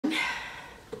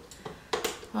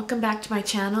Welcome back to my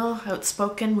channel,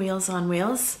 Out-Spokin, Wheels on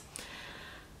Wheels.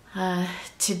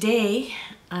 Today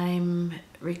I'm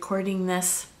recording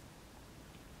this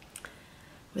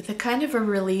with a kind of a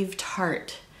relieved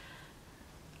heart.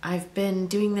 I've been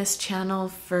doing this channel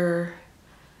for,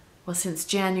 since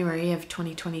January of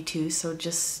 2022, so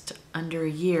just under a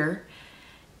year,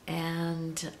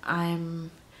 and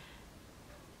I'm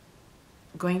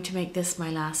going to make this my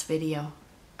last video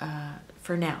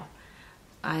for now.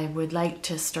 I would like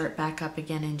to start back up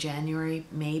again in January,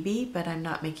 maybe, but I'm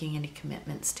not making any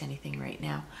commitments to anything right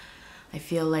now. I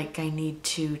feel like I need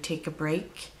to take a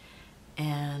break,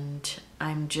 and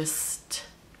I'm just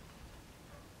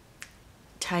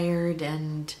tired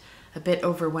and a bit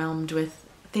overwhelmed with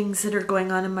things that are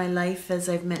going on in my life. As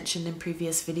I've mentioned in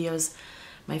previous videos,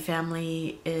 my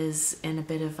family is in a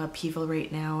bit of upheaval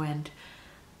right now,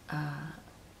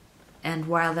 and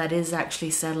while that is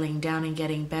actually settling down and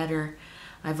getting better,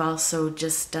 I've also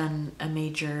just done a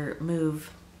major move.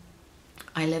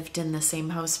 I lived in the same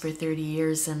house for 30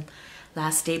 years, and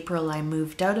last April I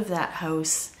moved out of that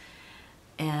house,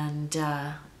 and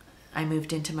I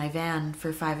moved into my van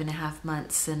for 5.5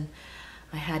 months, and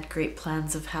I had great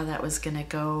plans of how that was going to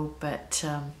go, but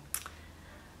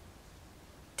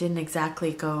didn't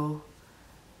exactly go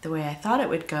the way I thought it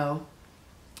would go.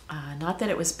 Not that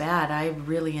it was bad. I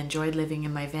really enjoyed living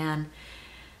in my van.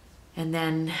 And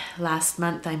then last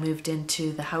month I moved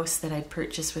into the house that I'd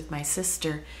purchased with my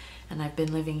sister, and I've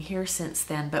been living here since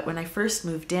then. But when I first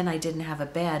moved in, I didn't have a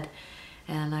bed,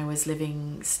 and I was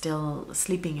still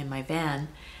sleeping in my van,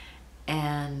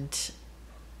 and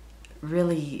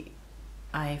really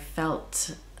I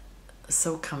felt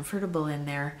so comfortable in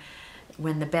there.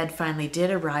 When the bed finally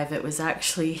did arrive, it was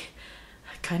actually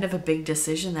kind of a big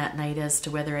decision that night as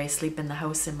to whether I sleep in the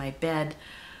house in my bed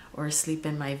or sleep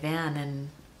in my van,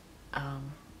 and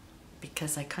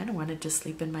because I kind of wanted to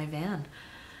sleep in my van.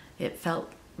 It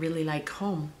felt really like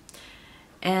home.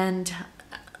 And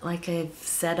like I've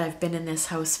said, I've been in this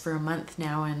house for a month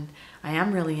now, and I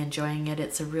am really enjoying it.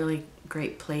 It's a really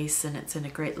great place, and it's in a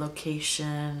great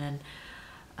location,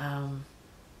 and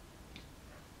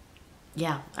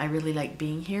yeah, I really like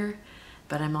being here,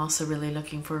 but I'm also really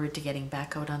looking forward to getting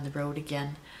back out on the road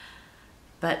again.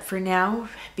 But for now,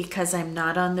 because I'm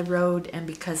not on the road and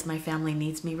because my family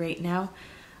needs me right now,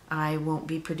 I won't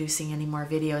be producing any more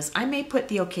videos. I may put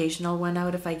the occasional one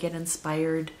out if I get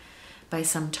inspired by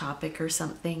some topic or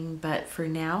something, but for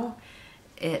now,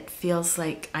 it feels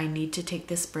like I need to take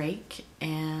this break,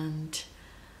 and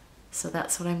so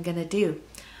that's what I'm gonna do.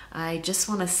 I just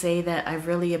want to say that I've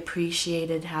really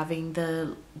appreciated having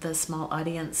the small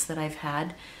audience that I've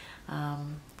had.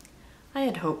 I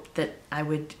had hoped that I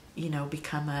would,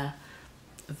 become a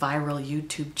viral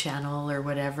YouTube channel or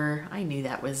whatever. I knew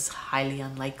that was highly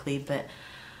unlikely, but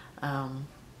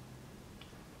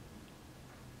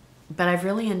I've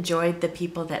really enjoyed the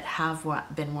people that have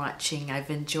been watching.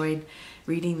 I've enjoyed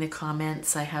reading the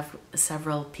comments. I have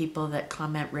several people that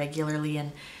comment regularly,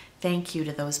 and thank you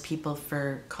to those people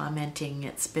for commenting.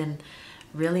 It's been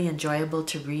really enjoyable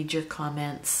to read your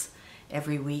comments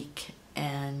every week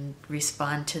and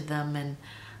respond to them, and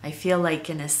I feel like,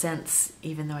 in a sense,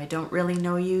 even though I don't really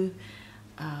know you,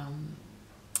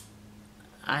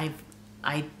 I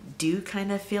do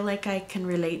kind of feel like I can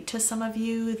relate to some of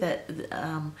you, that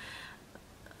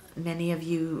many of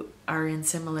you are in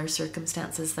similar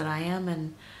circumstances that I am,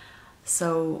 and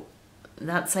so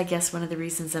that's, I guess, one of the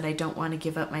reasons that I don't want to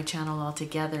give up my channel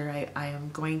altogether. I am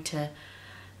going to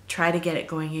try to get it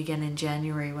going again in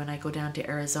January when I go down to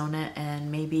Arizona,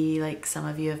 and maybe, like some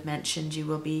of you have mentioned, you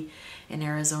will be in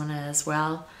Arizona as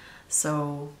well.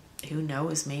 So who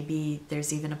knows, maybe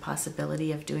there's even a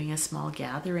possibility of doing a small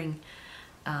gathering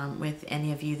with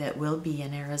any of you that will be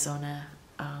in Arizona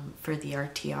for the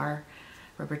RTR,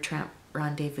 Rubber Tramp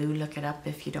Rendezvous. Look it up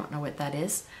if you don't know what that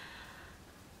is.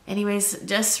 Anyways,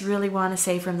 just really want to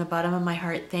say from the bottom of my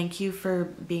heart, thank you for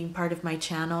being part of my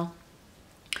channel.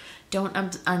 Don't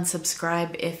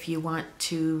unsubscribe if you want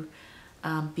to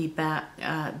be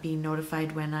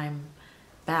notified when I'm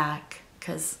back,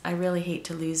 because I really hate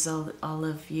to lose all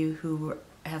of you who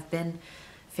have been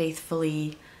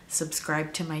faithfully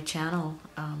subscribed to my channel.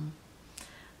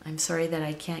 I'm sorry that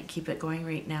I can't keep it going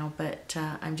right now, but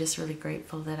I'm just really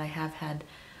grateful that I have had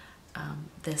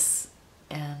this,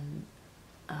 and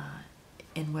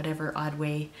in whatever odd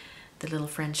way, the little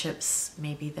friendships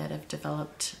maybe that have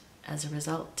developed as a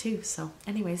result too. So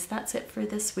anyways, that's it for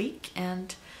this week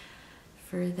and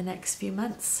for the next few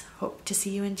months. Hope to see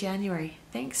you in January.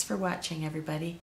 Thanks for watching, everybody.